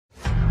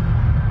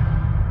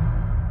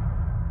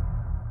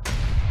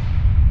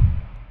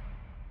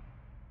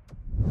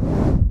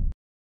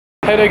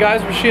Hey there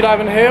guys, Rashid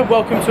here.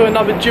 Welcome to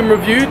another gym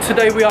review.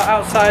 Today we are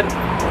outside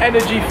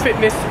Energy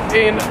Fitness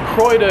in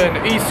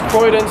Croydon, East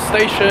Croydon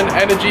Station,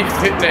 Energy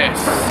Fitness.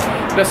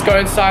 Let's go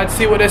inside,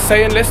 see what they're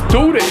saying. Let's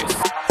do this.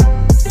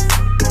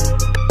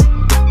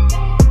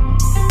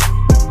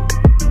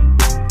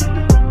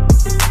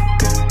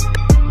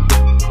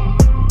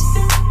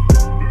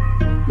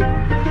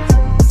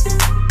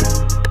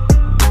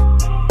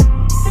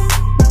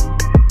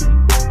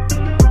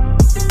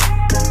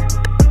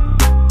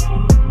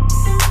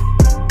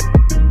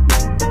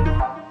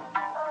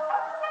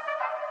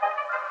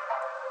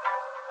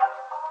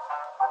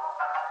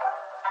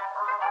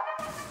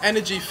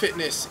 Energy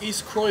Fitness,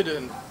 East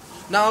Croydon.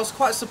 Now I was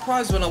quite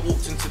surprised when I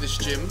walked into this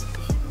gym.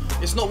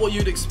 It's not what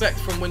you'd expect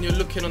from when you're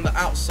looking on the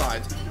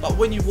outside, but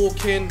when you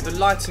walk in, the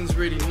lighting's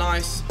really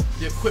nice,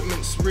 the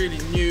equipment's really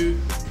new,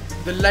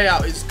 the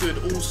layout is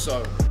good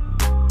also.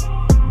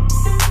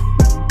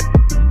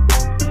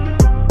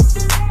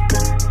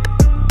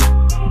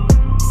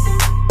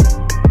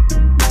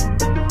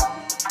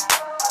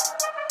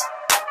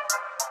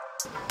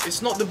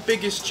 It's not the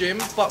biggest gym,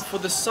 but for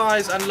the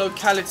size and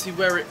locality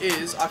where it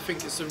is, I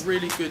think it's a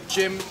really good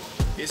gym.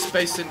 It's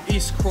based in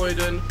East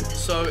Croydon,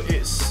 so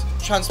its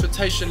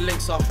transportation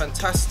links are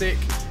fantastic.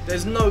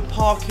 There's no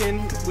parking,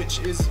 which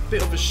is a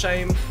bit of a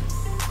shame.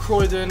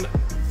 Croydon,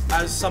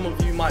 as some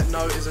of you might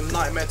know, is a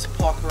nightmare to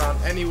park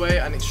around anyway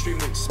and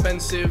extremely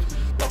expensive.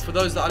 But for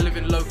those that are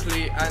living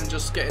locally and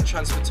just getting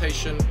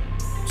transportation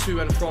to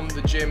and from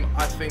the gym,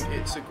 I think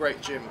it's a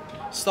great gym.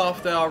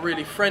 Staff there are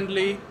really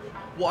friendly.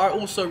 What I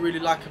also really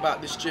like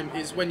about this gym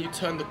is when you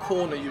turn the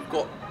corner, you've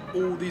got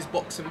all these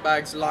boxing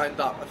bags lined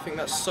up. I think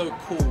that's so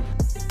cool.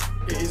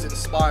 It is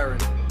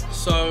inspiring.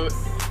 So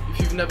if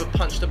you've never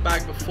punched a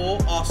bag before,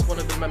 ask one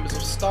of the members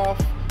of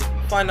staff.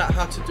 Find out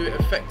how to do it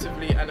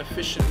effectively and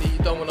efficiently. You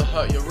don't want to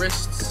hurt your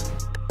wrists.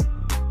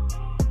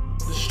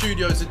 The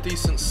studio is a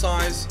decent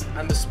size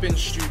and the spin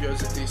studio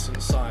is a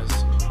decent size.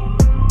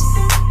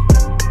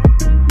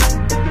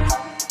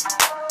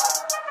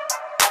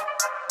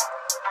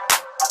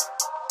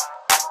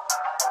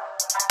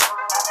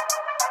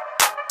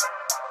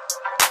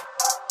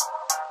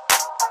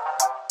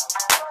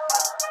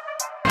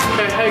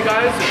 Hey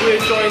guys,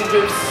 we're joined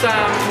with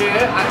Sam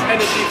here at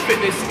Energy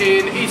Fitness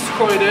in East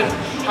Croydon.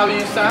 How are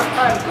you, Sam?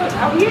 I'm good.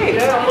 How are you?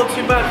 Yeah, I'm not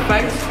too bad,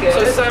 thanks. Good.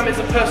 So Sam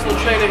is a personal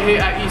trainer here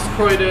at East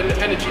Croydon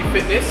Energy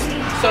Fitness.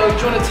 So do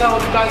you want to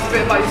tell the guys a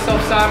bit about yourself,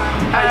 Sam?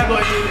 How you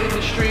got into the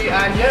industry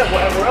and yeah,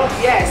 whatever else?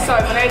 Yeah, so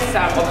my name's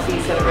Sam,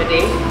 obviously you said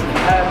already.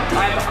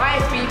 I'm an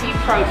IFBB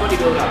Pro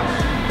bodybuilder.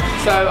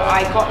 So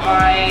I got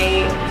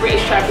my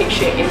British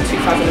Championship in 2007.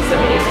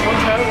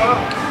 Okay, wow.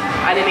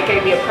 And then it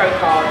gave me a pro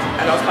card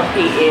and I was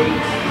competing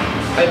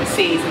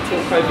overseas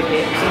until COVID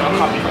hit, so I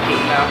can't be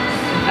competing now.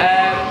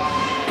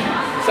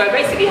 So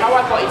basically how I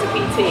got into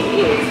PT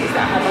is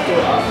that I had my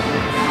daughter,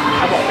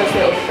 I got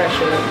postnatal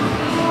depression,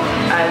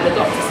 and the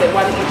doctor said,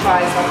 why don't you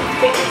try some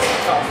fitness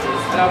classes?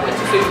 And I went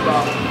to Zumba,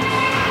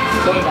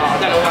 I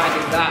don't know why I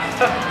did that.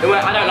 I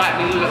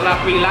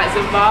don't really like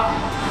Zumba,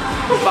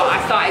 but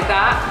I started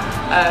that.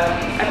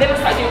 And then I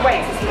started doing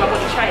weights to see my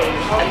body change.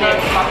 Okay. And then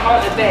my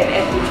partner then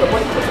entered into a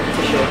bodybuilding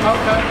competition.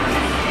 Okay.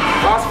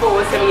 Fast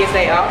forward 7 years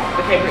later,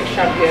 became British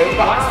champion.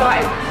 But I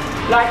started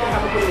liking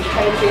how my body was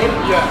changing.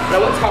 Yeah. And I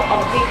wanted to help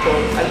other people.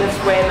 And that's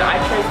when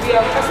I chose to be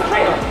a personal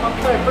trainer.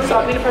 Okay. So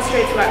I've been a personal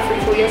trainer for like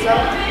 3-4 years now.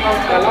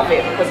 Okay. And I love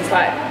it because it's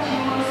like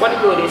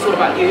bodybuilding, it's all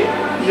about you.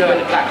 Yeah.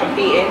 When it's like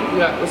competing,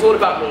 yeah. It's all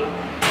about me.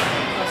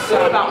 It's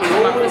all about me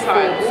all the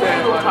time.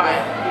 All the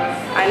time.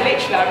 And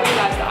literally I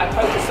realised that I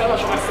focused so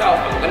much on myself,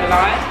 I'm not going to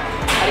lie,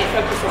 I didn't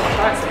focus on my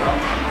clients enough.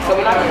 So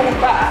when I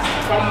pulled back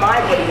from my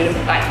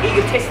bodybuilding, like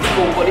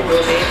egotistical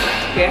bodybuilding,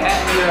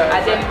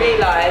 I then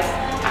realised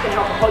I can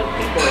help a whole lot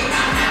of people.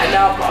 And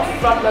now I've got a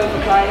front load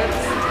of clients,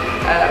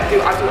 I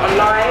do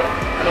online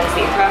and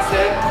obviously in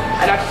person,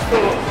 and I just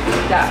thought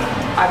that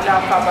I've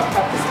now found my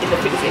purpose in the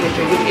fitness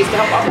industry, which is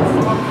to help others.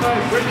 Okay,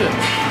 brilliant.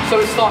 So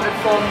it started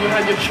from you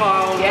had your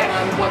child, yeah.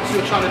 And once you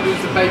were trying to lose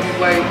the baby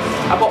weight,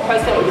 I got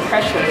postnatal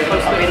depression,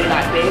 which I really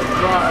like me.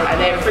 Right. And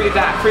then through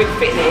the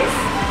fitness,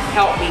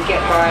 helped me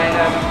get my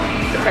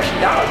depression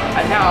down.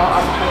 And now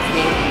I'm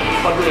hopefully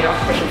probably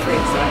depression free.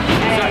 So.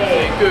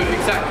 Exactly, good,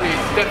 exactly.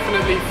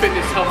 Definitely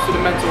fitness helps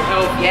with the mental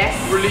health. Yes.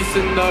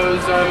 Releasing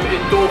those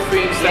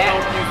endorphins to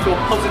help you feel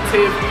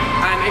positive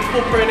and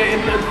incorporating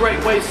it in a great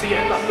way so you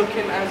end up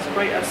looking as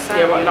great as Sam.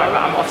 Yeah, right, like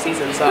I'm off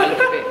season, so I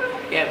look a bit.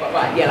 Yeah, but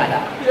right, yeah, like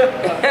that. Yeah.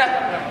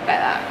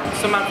 Like that.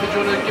 Samantha, do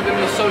you want to give them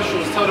your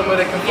socials? Tell them where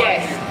they can find you.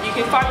 Yes, you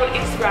can find me on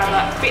Instagram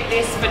at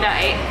Fitness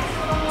Fanatic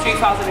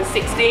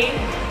 2016.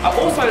 I'm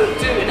also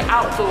doing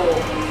outdoor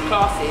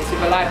classes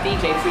with a live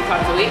DJ 3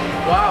 times a week.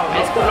 Wow. And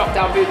it's called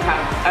Lockdown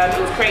Bootcamp.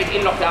 It was created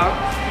in lockdown.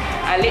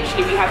 And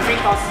literally we have 3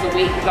 classes a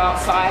week. We go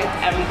outside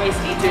and we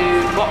basically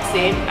do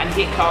boxing and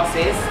HIIT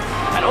classes.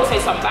 And also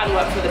some band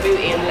work for the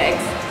booty and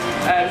legs.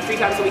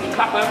 3 times a week in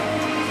Clapham.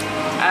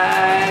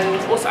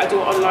 And also I do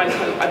online,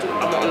 I'm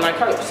an online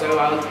coach, so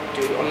I'll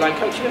do online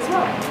coaching as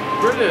well.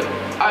 Brilliant.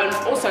 And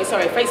also,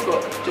 sorry,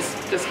 Facebook,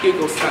 just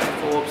Google Samantha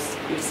Forbes,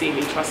 you'll see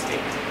me, trust me.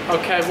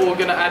 Okay, well, we're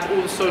going to add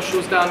all the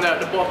socials down there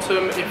at the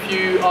bottom. If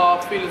you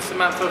are feeling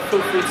Samantha,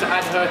 feel free to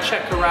add her,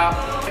 check her out.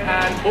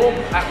 And boom,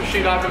 at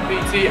Rashid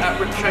PT at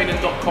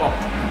riptraining.com.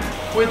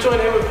 We're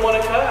joined here with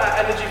Monica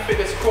at Energy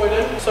Fitness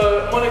Croydon.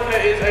 So Monica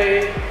is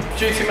a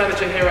duty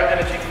manager here at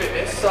Energy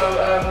Fitness. So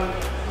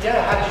yeah,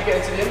 how did you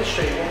get into the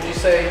industry? What would you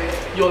say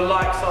your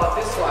likes or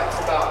dislikes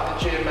about the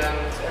gym and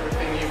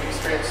everything you've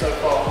experienced so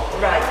far?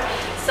 Right.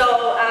 So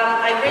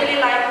I really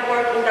like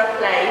working that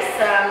place.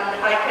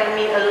 I can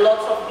meet a lot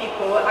of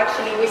people.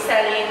 Actually, we're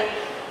selling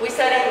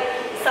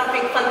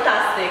something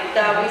fantastic.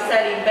 That we're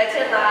selling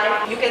better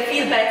life. You can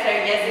feel better.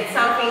 Yes, it's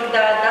something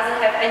that doesn't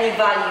have any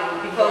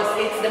value because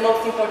it's the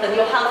most important.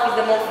 Your health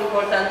is the most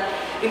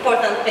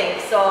important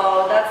thing.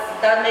 So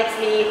that makes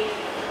me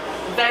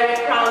very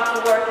proud to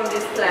work in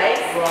this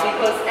place,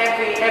 because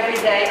every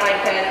day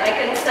I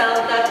can sell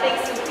that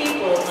things to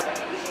people.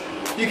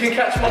 You can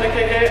catch Monica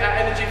here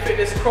at Energy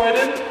Fitness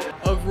Croydon.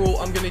 Overall,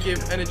 I'm going to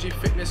give Energy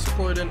Fitness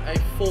Croydon a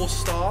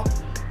 4-star.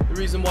 The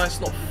reason why it's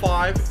not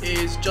 5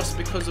 is just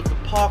because of the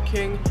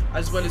parking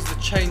as well as the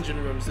changing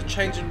rooms. The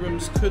changing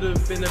rooms could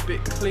have been a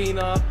bit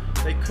cleaner.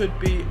 They could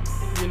be,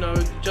 you know,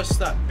 just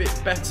that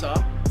bit better.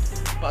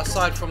 But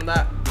aside from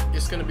that,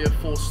 it's going to be a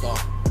 4-star.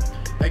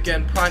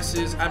 Again,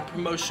 prices and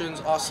promotions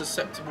are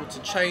susceptible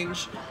to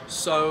change,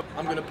 so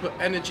I'm going to put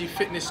Energy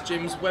Fitness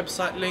Gym's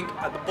website link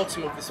at the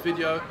bottom of this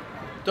video.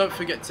 Don't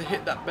forget to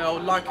hit that bell,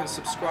 like and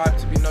subscribe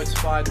to be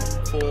notified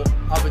for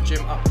other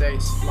gym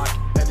updates like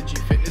Energy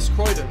Fitness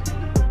Croydon.